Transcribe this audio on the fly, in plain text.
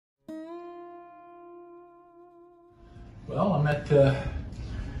Well, I'm at the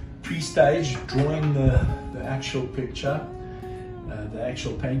pre-stage drawing the actual picture, the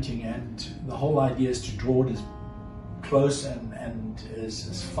actual painting, and the whole idea is to draw it as close and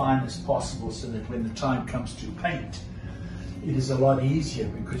as fine as possible so that when the time comes to paint, it is a lot easier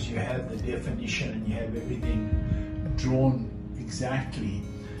because you have the definition and you have everything drawn exactly.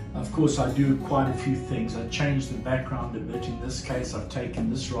 Of course, I do quite a few things. I changed the background a bit. In this case, I've taken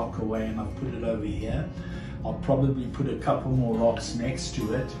this rock away and I've put it over here. I'll probably put a couple more rocks next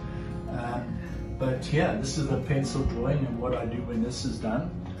to it. But yeah, this is a pencil drawing, and what I do when this is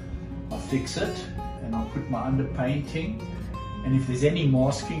done, I'll fix it and I'll put my underpainting. And if there's any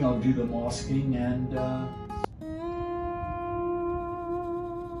masking, I'll do the masking and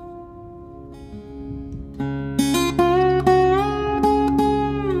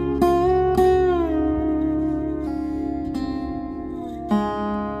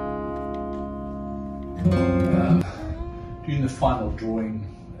doing the final drawing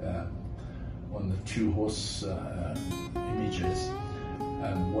on the two horse images.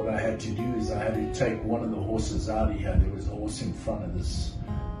 What I had to do is I had to take one of the horses out here. There was a horse in front of this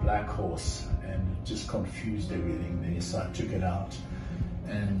black horse and it just confused everything there, so I took it out,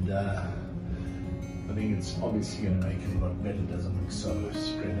 and I think it's obviously going to make it a lot better. It doesn't look so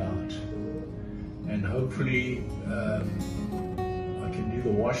spread out, and hopefully I can do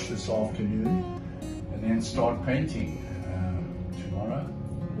the wash this afternoon and then start painting tomorrow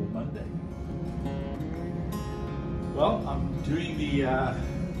or Monday. Well, I'm doing the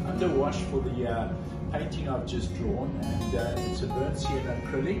underwash for the painting I've just drawn, and it's a burnt sienna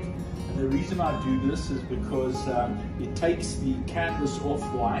acrylic. And the reason I do this is because it takes the canvas off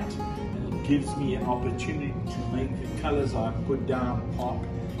white and it gives me an opportunity to make the colors I put down pop,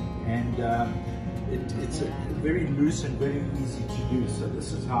 and it's very loose and very easy to do. So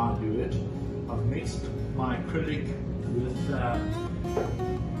this is how I do it. I've mixed my acrylic with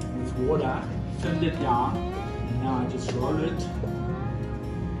water, thinned it down, and now I just roll it.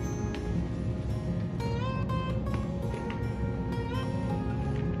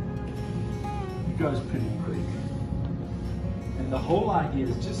 It goes pretty quick. And the whole idea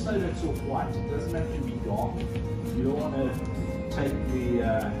is just so that it's off white, it doesn't have to be dark. You don't want to take the,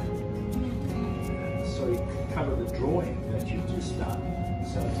 cover the drawing that you've just done.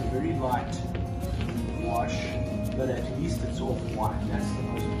 So it's a very light wash, but at least it's off white. That's the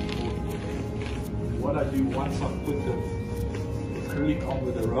most important thing. What I do once I've put the acrylic on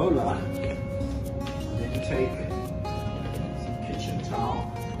with a roller, I then take some kitchen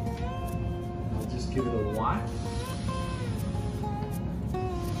towel and I'll just give it a wipe.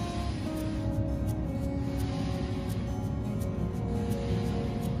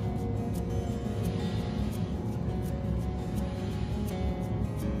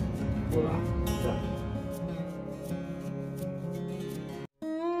 Voila. Done.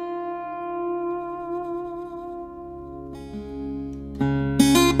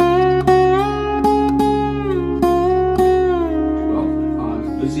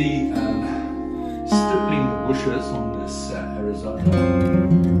 Busy stippling the bushes on this Arizona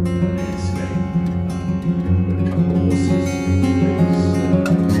landscape. Got a couple of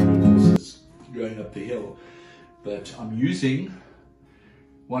horses going up the hill, but I'm using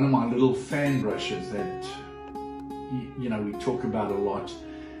one of my little fan brushes that we talk about a lot.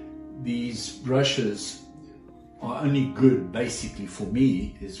 These brushes are only good basically for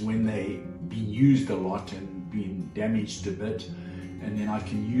me is when they've been used a lot and been damaged a bit. And then I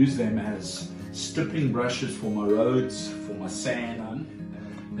can use them as stippling brushes for my roads, for my sand.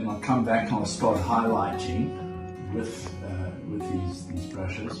 Then I'll come back and I'll start highlighting with these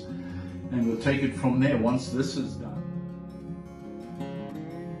brushes. And we'll take it from there once this is done.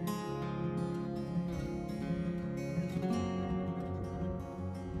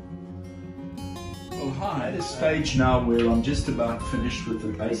 Well, hi, at a stage now where I'm just about finished with the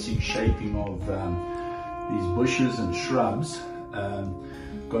basic shaping of these bushes and shrubs.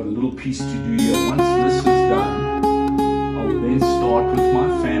 Got a little piece to do here. Once this is done, I'll then start with my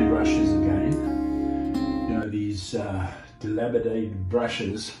fan brushes again. These dilapidated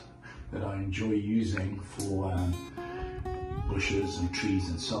brushes that I enjoy using for bushes and trees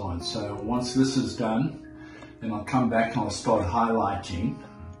and so on. So once this is done, then I'll come back and I'll start highlighting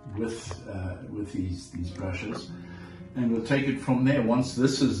with these brushes, and we'll take it from there. Once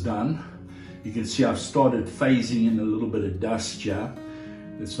this is done, you can see I've started phasing in a little bit of dust here.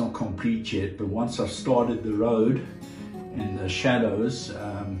 It's not complete yet, but once I've started the road and the shadows,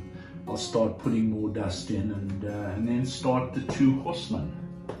 I'll start putting more dust in, and then start the two horsemen.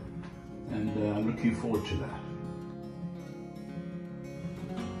 And I'm looking forward to that.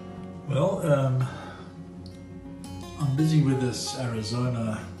 Well, I'm busy with this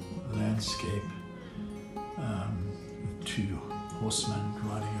Arizona landscape with two horsemen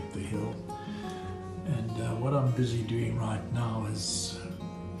riding up the hill, and what I'm busy doing right now is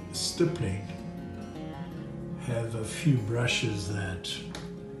stippling. Have a few brushes that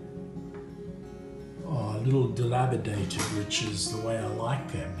are a little dilapidated, which is the way I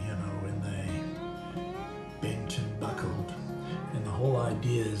like them, you know, when they bent and buckled. And the whole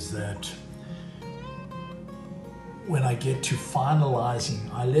idea is that when I get to finalizing,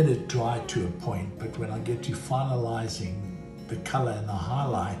 I let it dry to a point, but when I get to finalizing the color and the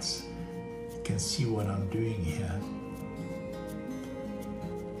highlights, you can see what I'm doing here.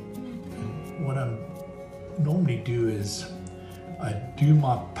 And what I normally do is I do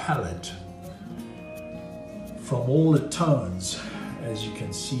my palette from all the tones, as you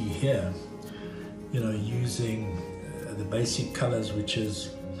can see here, you know, using the basic colors, which is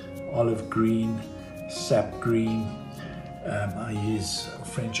olive green, sap green, I use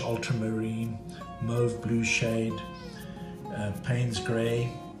French ultramarine, mauve blue shade, Payne's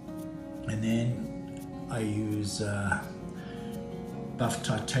gray, and then I use buff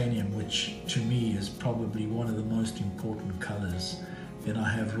titanium, which to me is probably one of the most important colors. Then I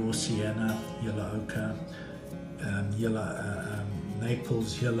have raw sienna, yellow ochre,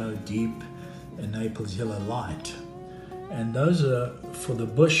 Naples yellow deep, and Naples yellow light. And those are, for the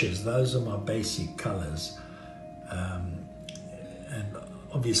bushes, those are my basic colors. And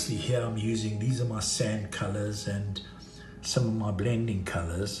obviously here I'm using, these are my sand colors and some of my blending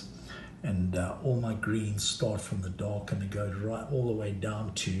colors. And all my greens start from the dark and they go right all the way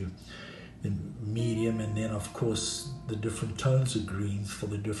down to the medium, and then of course the different tones of greens for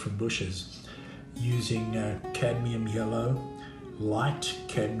the different bushes. Using cadmium yellow, light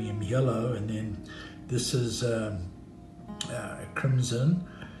cadmium yellow, and then this is crimson,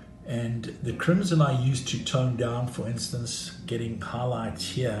 and the crimson I use to tone down, for instance, getting highlights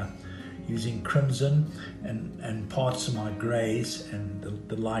here, using crimson and parts of my grays and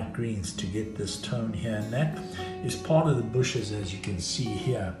the light greens to get this tone here. And that is part of the bushes, as you can see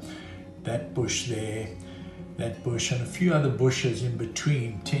here. That bush there, that bush, and a few other bushes in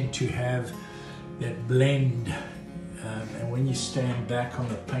between tend to have that blend, and when you stand back on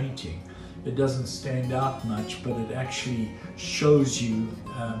the painting, it doesn't stand out much, but it actually shows you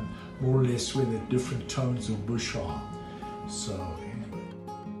more or less where the different tones of bush are. So anyway.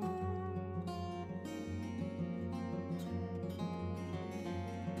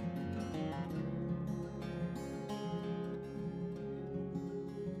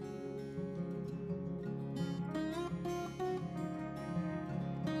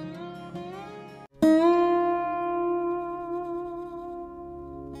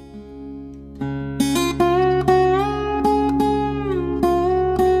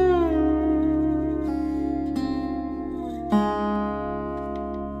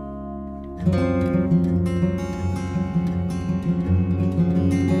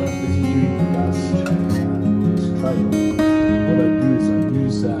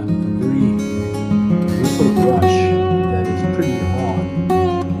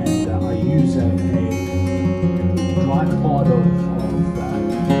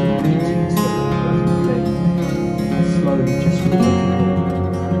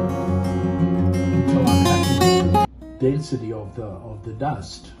 Density of the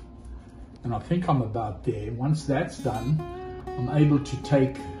dust, and I think I'm about there. Once that's done, I'm able to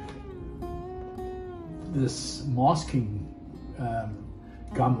take this masking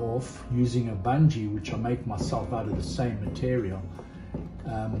gum off using a bungee, which I make myself out of the same material.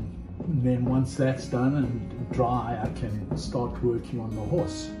 And then once that's done and dry, I can start working on the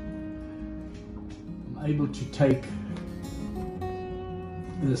horse. I'm able to take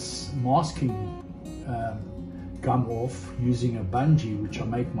this masking gum off using a bungee, which I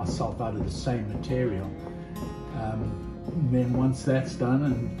make myself out of the same material. And then once that's done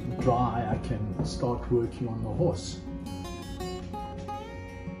and dry, I can start working on the horse.